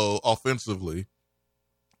slow offensively.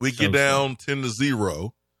 We get down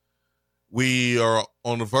 10-0. We are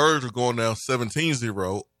on the verge of going down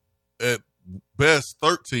 17-0. At best,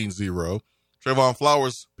 13-0. Trayvon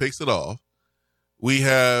Flowers picks it off. We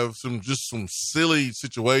have some silly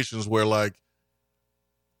situations where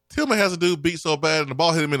Tillman has a dude beat so bad and the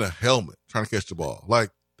ball hit him in a helmet trying to catch the ball. Like,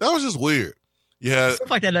 that was just weird. You had stuff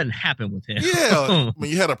like that doesn't happen with him. Yeah. I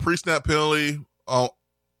mean, you had a pre-snap penalty that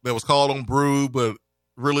was called on Brew, but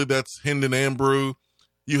really that's Hendon and Brew.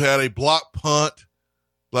 You had a block punt.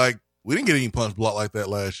 Like, we didn't get any punts blocked like that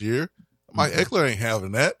last year. Mike Eckler ain't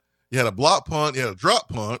having that. You had a block punt. You had a drop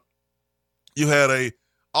punt. You had a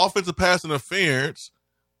offensive pass interference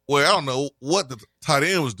where I don't know what the tight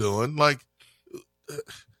end was doing. Like,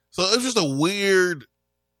 so it was just a weird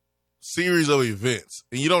series of events.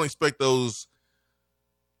 And you don't expect those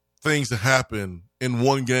things to happen in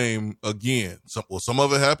one game again. Some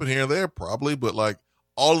of it happened here and there, probably, but like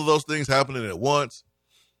all of those things happening at once,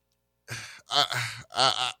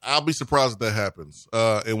 I'll be surprised if that happens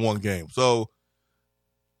in one game. So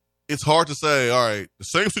it's hard to say, all right, the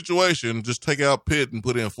same situation, just take out Pitt and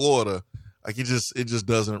put in Florida. Like it just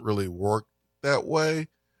doesn't really work that way.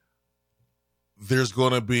 There's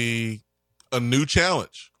going to be a new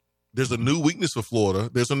challenge. There's a new weakness for Florida.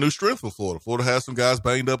 There's a new strength for Florida. Florida has some guys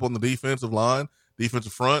banged up on the defensive line,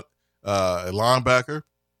 defensive front, a linebacker.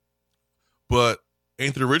 But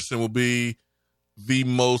Anthony Richardson will be the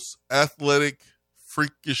most athletic,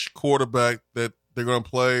 freakish quarterback that they're going to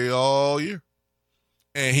play all year.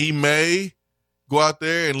 And he may go out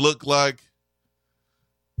there and look like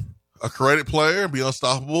a credit player and be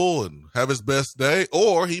unstoppable and have his best day,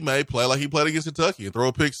 or he may play like he played against Kentucky and throw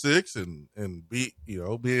a pick six and be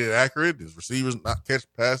accurate. His receivers not catch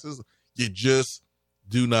passes. You just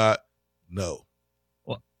do not know.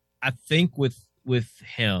 Well, I think with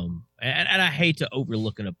him, and I hate to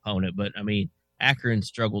overlook an opponent, but I mean, Akron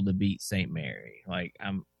struggled to beat St. Mary. Like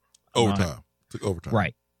Took overtime.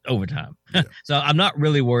 Right. Overtime. Yeah. So I'm not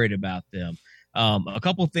really worried about them. A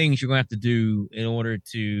couple things you're going to have to do in order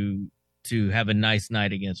to have a nice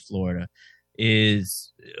night against Florida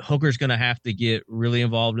is Hooker's going to have to get really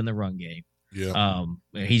involved in the run game. Yeah.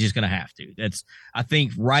 He's just going to have to. I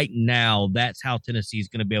think right now that's how Tennessee's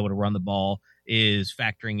going to be able to run the ball, is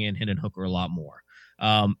factoring in Hendon Hooker a lot more.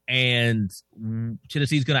 And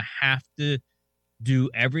Tennessee's going to have to do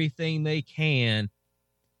everything they can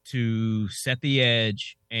to set the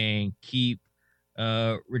edge and keep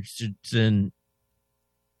Richardson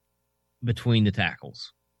between the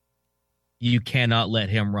tackles. You cannot let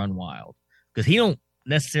him run wild because he don't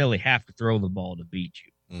necessarily have to throw the ball to beat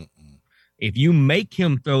you. Mm-mm. If you make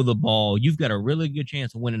him throw the ball, you've got a really good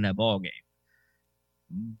chance of winning that ball game.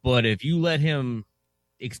 But if you let him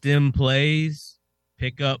extend plays,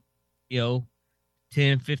 pick up, 10,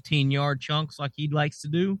 15-yard chunks like he likes to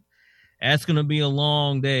do, that's going to be a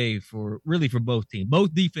long day for both teams.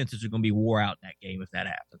 Both defenses are going to be wore out in that game if that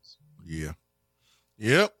happens. Yeah.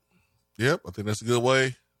 Yep. I think that's a good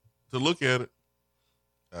way to look at it.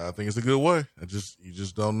 I think it's a good way. You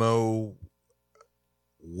just don't know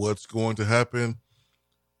what's going to happen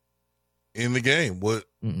in the game. What's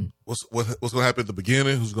going to happen at the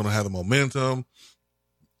beginning? Who's going to have the momentum?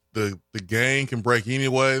 The game can break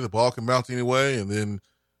anyway. The ball can bounce anyway, and then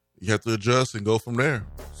you have to adjust and go from there.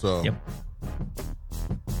 So yep.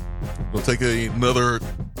 We'll take another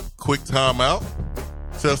quick timeout.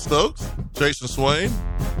 Seth Stokes, Jason Swain.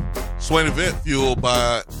 Swain Event, fueled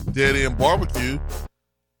by Dead End Barbecue.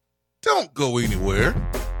 Don't go anywhere.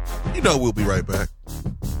 We'll be right back.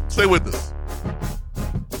 Stay with us.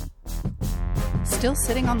 Still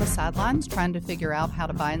sitting on the sidelines trying to figure out how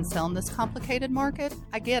to buy and sell in this complicated market?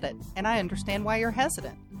 I get it, and I understand why you're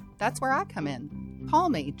hesitant. That's where I come in. Call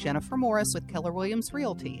me, Jennifer Morris with Keller Williams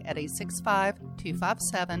Realty at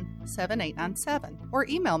 865-257-7897 or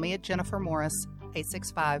email me at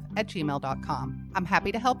jennifermorris865@gmail.com. I'm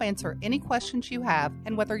happy to help answer any questions you have,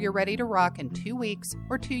 and whether you're ready to rock in 2 weeks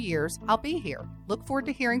or 2 years, I'll be here. Look forward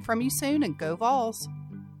to hearing from you soon, and go Vols.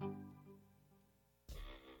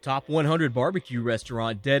 Top 100 barbecue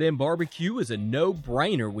restaurant Dead End Barbecue is a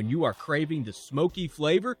no-brainer when you are craving the smoky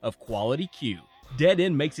flavor of quality Q. Dead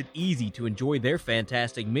End makes it easy to enjoy their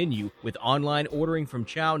fantastic menu with online ordering from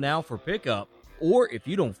Chow Now for pickup. Or if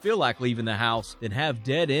you don't feel like leaving the house, then have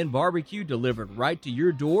Dead End Barbecue delivered right to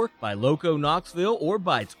your door by Loco Knoxville or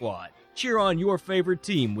Bite Squad. Cheer on your favorite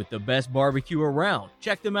team with the best barbecue around.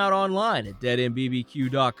 Check them out online at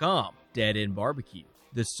deadendbbq.com. Dead End Barbecue.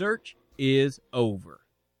 The search is over.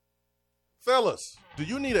 Fellas, Do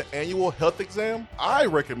you need an annual health exam? I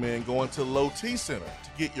recommend going to Low T Center to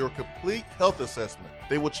get your complete health assessment.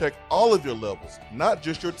 They will check all of your levels, not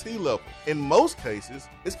just your T level. In most cases,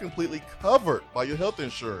 it's completely covered by your health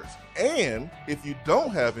insurance. And if you don't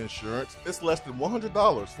have insurance, it's less than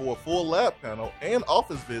 $100 for a full lab panel and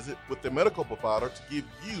office visit with the medical provider to give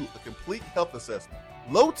you a complete health assessment.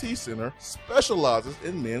 Low T Center specializes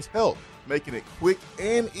in men's health, making it quick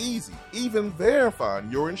and easy, even verifying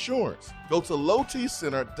your insurance. Go to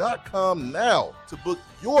lowtcenter.com now to book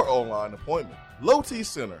your online appointment. Low T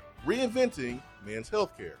Center, reinventing men's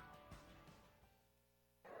healthcare.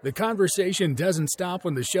 The conversation doesn't stop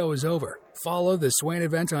when the show is over. Follow the Swain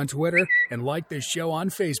Event on Twitter and like the show on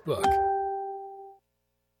Facebook.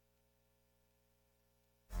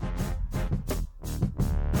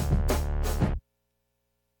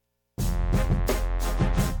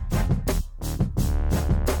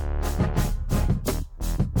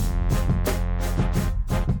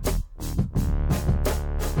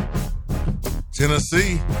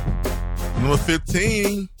 Tennessee, number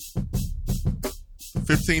 15,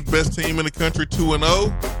 15th best team in the country,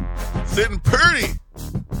 2-0, sitting pretty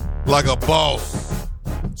like a boss.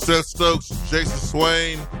 Seth Stokes, Jason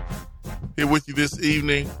Swain, here with you this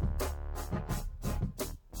evening.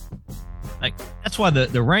 Like, that's why the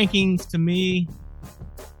rankings, to me,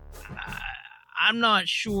 I'm not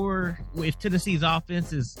sure if Tennessee's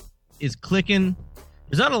offense is clicking.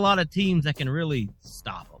 There's not a lot of teams that can really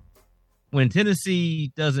stop them. When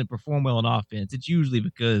Tennessee doesn't perform well on offense, it's usually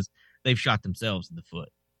because they've shot themselves in the foot.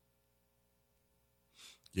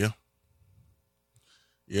 Yeah.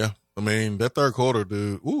 Yeah. I mean, that third quarter,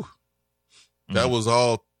 dude, that was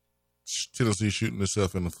all Tennessee shooting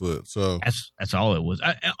itself in the foot. So that's all it was.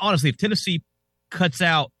 Honestly, if Tennessee cuts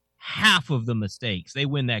out half of the mistakes, they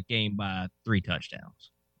win that game by 3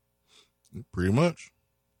 touchdowns. Pretty much.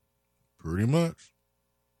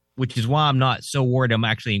 Which is why I'm not so worried. I'm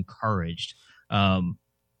actually encouraged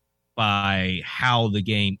by how the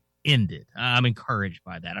game ended. I'm encouraged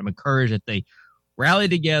by that. I'm encouraged that they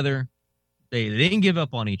rallied together. They didn't give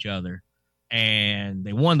up on each other, and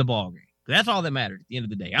they won the ball game. That's all that mattered at the end of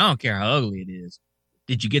the day. I don't care how ugly it is.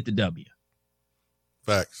 Did you get the W?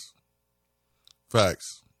 Facts.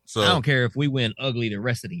 So I don't care if we win ugly the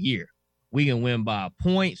rest of the year. We can win by a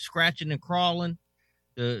point, scratching and crawling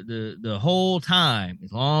the whole time,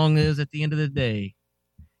 as long as at the end of the day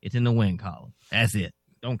it's in the win column. That's it.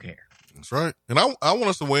 Don't care. That's right. And I want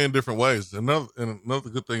us to win different ways. Another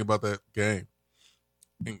good thing about that game.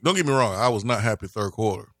 And don't get me wrong, I was not happy third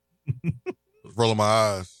quarter. I was rolling my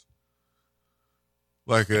eyes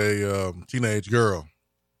like a teenage girl.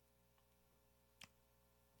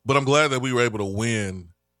 But I'm glad that we were able to win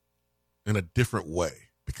in a different way.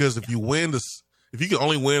 Because if you can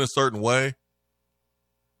only win a certain way,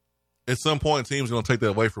 at some point teams are going to take that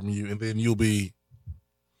away from you, and then you'll be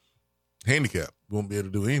handicapped. You won't be able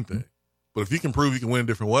to do anything. But if you can prove you can win in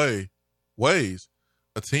different ways,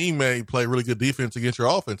 a team may play really good defense against your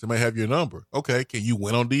offense and may have your number. Okay, can you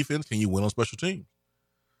win on defense? Can you win on special teams?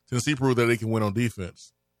 Tennessee proved that they can win on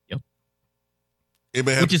defense. Yep. It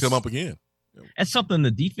may have to come up again. That's something the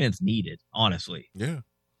defense needed, honestly. Yeah.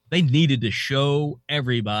 They needed to show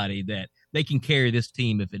everybody that they can carry this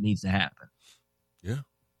team if it needs to happen. Yeah.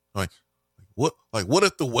 Like what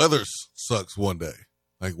if the weather sucks one day?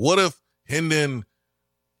 Like, what if Hendon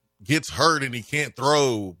gets hurt and he can't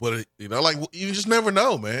throw? But, you just never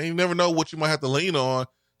know, man. You never know what you might have to lean on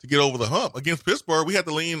to get over the hump. Against Pittsburgh, we had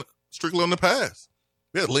to lean strictly on the pass.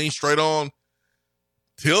 We had to lean straight on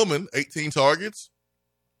Tillman, 18 targets.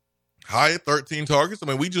 Hyatt, 13 targets. I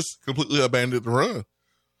mean, we just completely abandoned the run.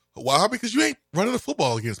 Why? Because you ain't running the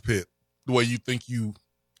football against Pitt the way you think you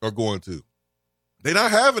are going to. They're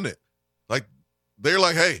not having it. Like, they're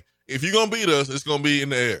like, hey, if you're going to beat us, it's going to be in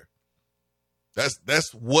the air.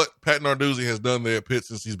 That's what Pat Narduzzi has done there at Pitt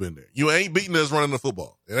since he's been there. You ain't beating us running the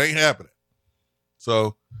football. It ain't happening.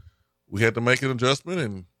 So we had to make an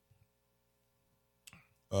adjustment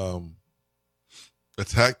and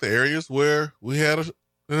attack the areas where we had an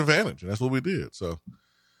advantage, and that's what we did. So,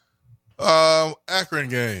 Akron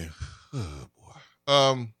game. Oh,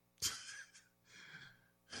 boy.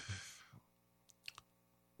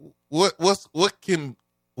 What can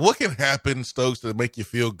happen, Stokes, to make you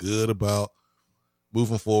feel good about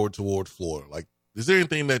moving forward towards Florida? Like, is there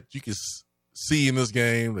anything that you can see in this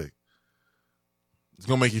game that is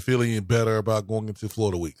going to make you feel any better about going into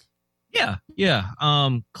Florida week? Yeah.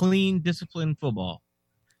 Clean, disciplined football.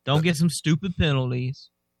 Don't get some stupid penalties.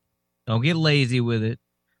 Don't get lazy with it.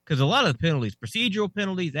 Because a lot of the penalties, procedural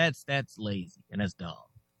penalties, that's lazy and that's dumb.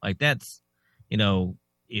 Like, that's,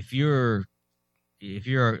 if you're if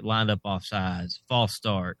you're lined up off sides, false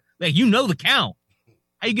start, like the count.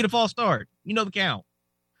 How you get a false start? You know the count.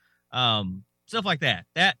 Stuff like that.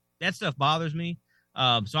 That stuff bothers me.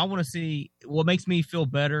 So I want to see what makes me feel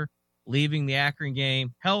better leaving the Akron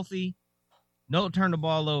game healthy, don't turn the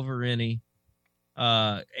ball over any,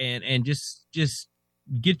 and just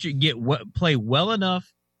play well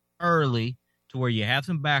enough early to where you have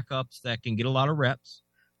some backups that can get a lot of reps.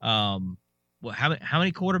 How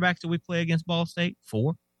many quarterbacks did we play against Ball State?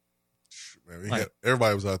 4. Man,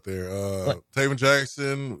 everybody was out there. Taven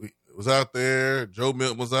Jackson was out there. Joe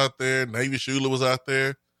Milton was out there. Navy Schuler was out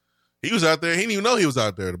there. He was out there. He didn't even know he was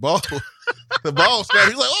out there. The ball snapped. He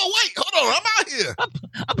was like, "Oh wait, hold on, I'm out here.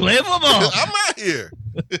 I'm playing football. I'm out here."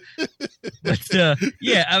 But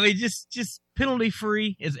yeah, I mean, just penalty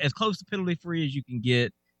free, as close to penalty free as you can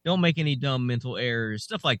get. Don't make any dumb mental errors,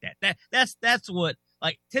 stuff like that. That's what,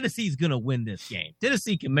 like, Tennessee's gonna win this game.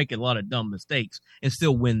 Tennessee can make a lot of dumb mistakes and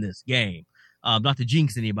still win this game. Not to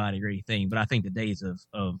jinx anybody or anything, but I think the days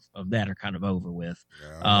of that are kind of over with.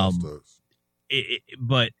 Yeah,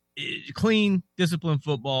 clean, disciplined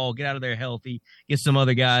football. Get out of there healthy. Get some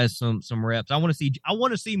other guys some reps. I want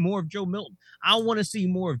to see more of Joe Milton. I want to see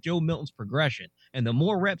more of Joe Milton's progression. And the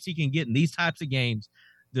more reps he can get in these types of games,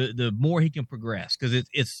 the more he can progress. Because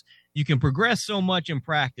it's you can progress so much in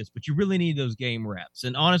practice, but you really need those game reps.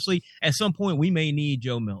 And honestly, at some point we may need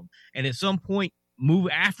Joe Milton. And at some point, move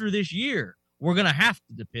after this year, we're gonna have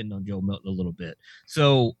to depend on Joe Milton a little bit.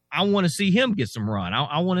 So I want to see him get some run.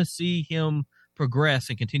 I want to see him progress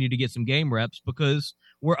and continue to get some game reps because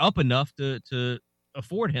we're up enough to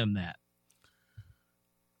afford him that.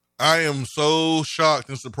 I am so shocked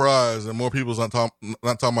and surprised that more people's not talking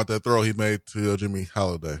about that throw he made to Jimmy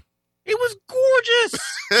Holiday. It was gorgeous.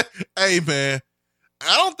 Hey man,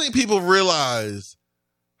 I don't think people realize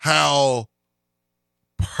how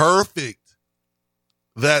perfect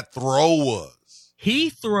that throw was. He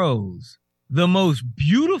throws the most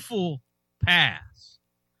beautiful pass.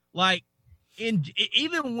 Like,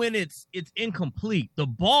 even when it's incomplete, the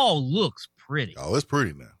ball looks pretty. Oh, it's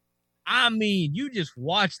pretty now. I mean, you just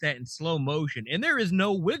watch that in slow motion, and there is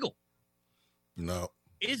no wiggle. No,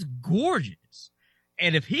 it's gorgeous.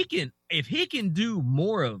 And if he can do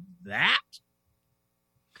more of that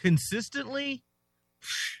consistently,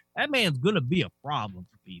 that man's gonna be a problem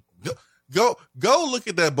for people. Go look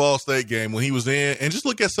at that Ball State game when he was in, and just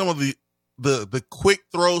look at some of the quick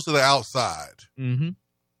throws to the outside. Mm-hmm.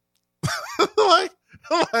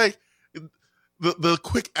 like the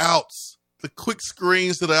quick outs, the quick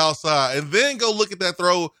screens to the outside, and then go look at that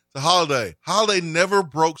throw to Holiday. Holiday never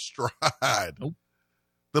broke stride. Nope.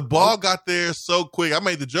 The ball got there so quick. I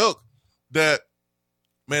made the joke that,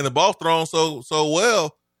 man, the ball thrown so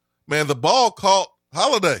well, man, the ball caught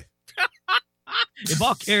Holiday. The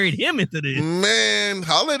ball carried him into this. Man,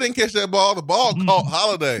 Holiday didn't catch that ball. The ball caught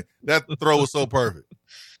Holiday. That throw was so perfect.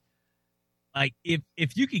 Like,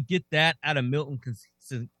 if you could get that out of Milton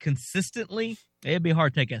consistently, it'd be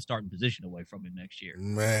hard to take that starting position away from him next year.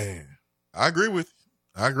 Man, I agree with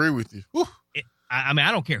you. I mean,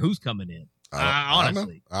 I don't care who's coming in.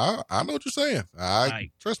 Honestly, I know what you're saying.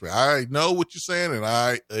 Trust me, I know what you're saying, and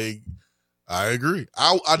I agree.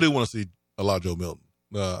 I do want to see a lot of Joe Milton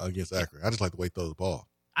against Akron. I just like the way he throws the ball.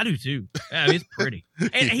 I do too. I mean, it's pretty,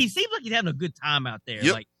 and he seems like he's having a good time out there.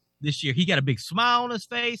 Yep. Like, this year, he got a big smile on his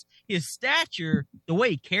face. His stature, the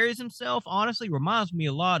way he carries himself, honestly, reminds me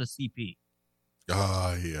a lot of CP.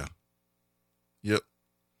 Yeah. Yep.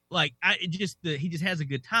 Like, he just has a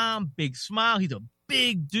good time, big smile. He's a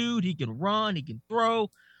big dude. He can run. He can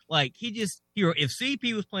throw. Like, if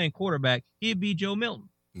CP was playing quarterback, he'd be Joe Milton.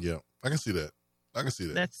 Yeah, I can see that.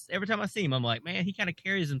 That's every time I see him, I'm like, man, he kind of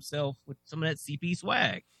carries himself with some of that CP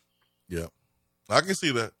swag. Yeah, I can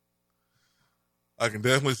see that. I can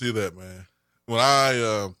definitely see that, man. When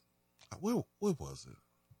I, what was it?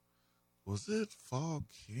 Was it fall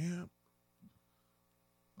camp?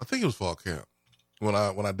 I think it was fall camp. When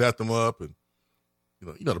I dapped him up, and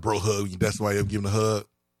you know the bro hug, you dap somebody up, give him a hug.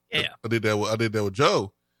 Yeah, I did that with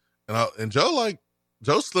Joe, and Joe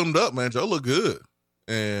slimmed up, man. Joe looked good,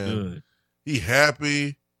 and he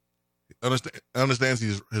happy. Understands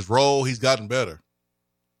his role. He's gotten better.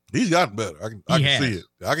 I can see it.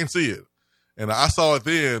 I can see it. And I saw it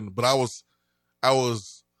then, but I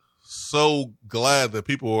was so glad that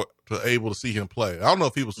people were able to see him play. I don't know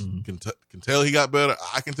if people can tell he got better.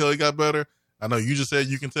 I can tell he got better. I know you just said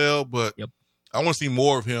you can tell, but yep. I want to see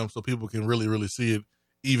more of him so people can really, really see it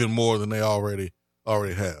even more than they already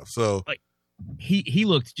have. So, like, he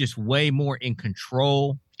looked just way more in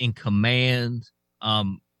control, in command.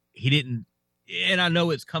 He didn't. and I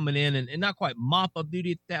know it's coming in and not quite mop up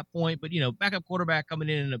duty at that point, but backup quarterback coming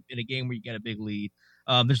in a game where you got a big lead.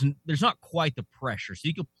 There's not quite the pressure, so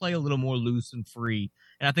you can play a little more loose and free,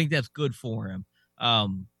 and I think that's good for him.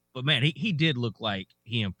 But man, he did look like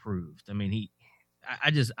he improved. I mean,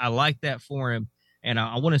 I like that for him, and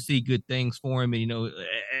I want to see good things for him. And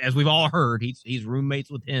as we've all heard, he's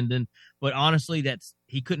roommates with Hendon, but honestly,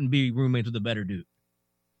 he couldn't be roommates with a better dude.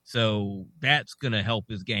 So that's going to help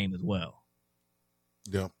his game as well.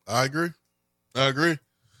 Yeah, I agree.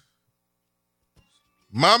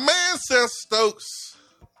 My man, Seth Stokes.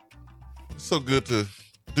 It's so good to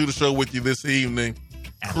do the show with you this evening.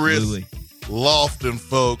 Absolutely. Chris Lofton,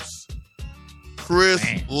 folks. Chris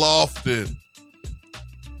Lofton.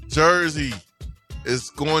 Jersey is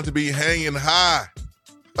going to be hanging high.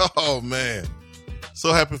 Oh, man.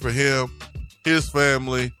 So happy for him, his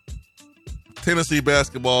family. Tennessee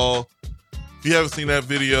basketball. If you haven't seen that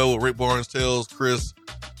video where Rick Barnes tells Chris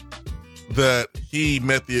that he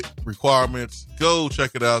met the requirements, go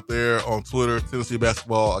check it out there on Twitter, Tennessee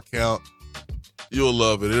basketball account. You'll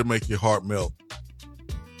love it. It'll make your heart melt.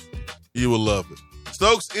 You will love it.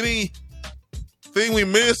 Stokes, anything we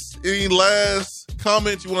missed? Any last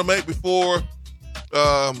comments you want to make before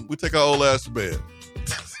we take our old ass to bed?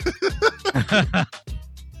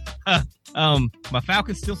 My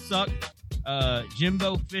Falcons still suck.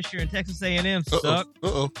 Jimbo Fisher and Texas A&M suck.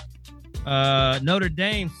 Notre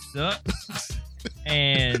Dame sucks.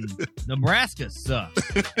 And Nebraska sucks.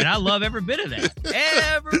 And I love every bit of that.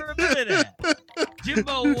 Every bit of that.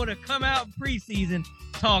 Jimbo would have come out in preseason,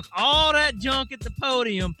 talk all that junk at the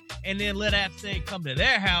podium, and then let App State come to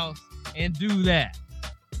their house and do that.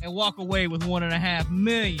 And walk away with $1.5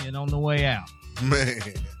 million on the way out. Man.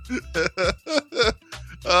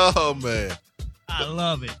 Oh, man. I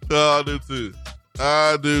love it. Oh,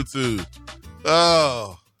 I do too.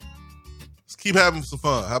 Oh. Let's keep having some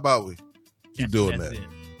fun. How about we keep doing that?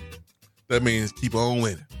 That means keep on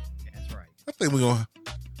winning. That's right. I think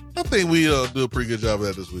we do a pretty good job of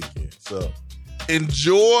that this weekend. So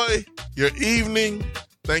enjoy your evening.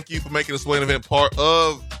 Thank you for making the Swain Event part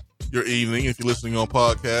of your evening. If you're listening on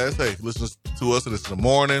podcast, hey, listen to us and it's in the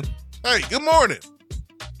morning. Hey, good morning.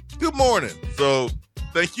 Good morning. So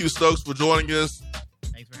thank you, Stokes, for joining us.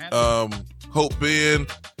 Thanks for having me. Hope Ben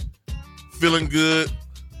feeling good,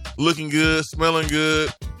 looking good, smelling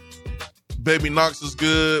good. Baby Knox is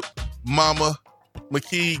good. Mama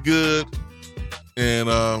McKee good. And,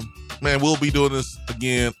 man, we'll be doing this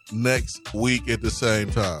again next week at the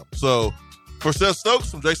same time. So for Seth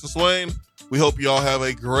Stokes, from Jason Swain, we hope you all have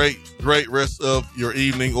a great rest of your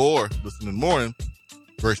evening or listen in the morning.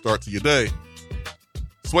 Great start to your day.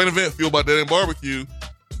 Swain Event, fueled by Dead End Barbecue.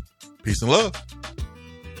 Peace and love.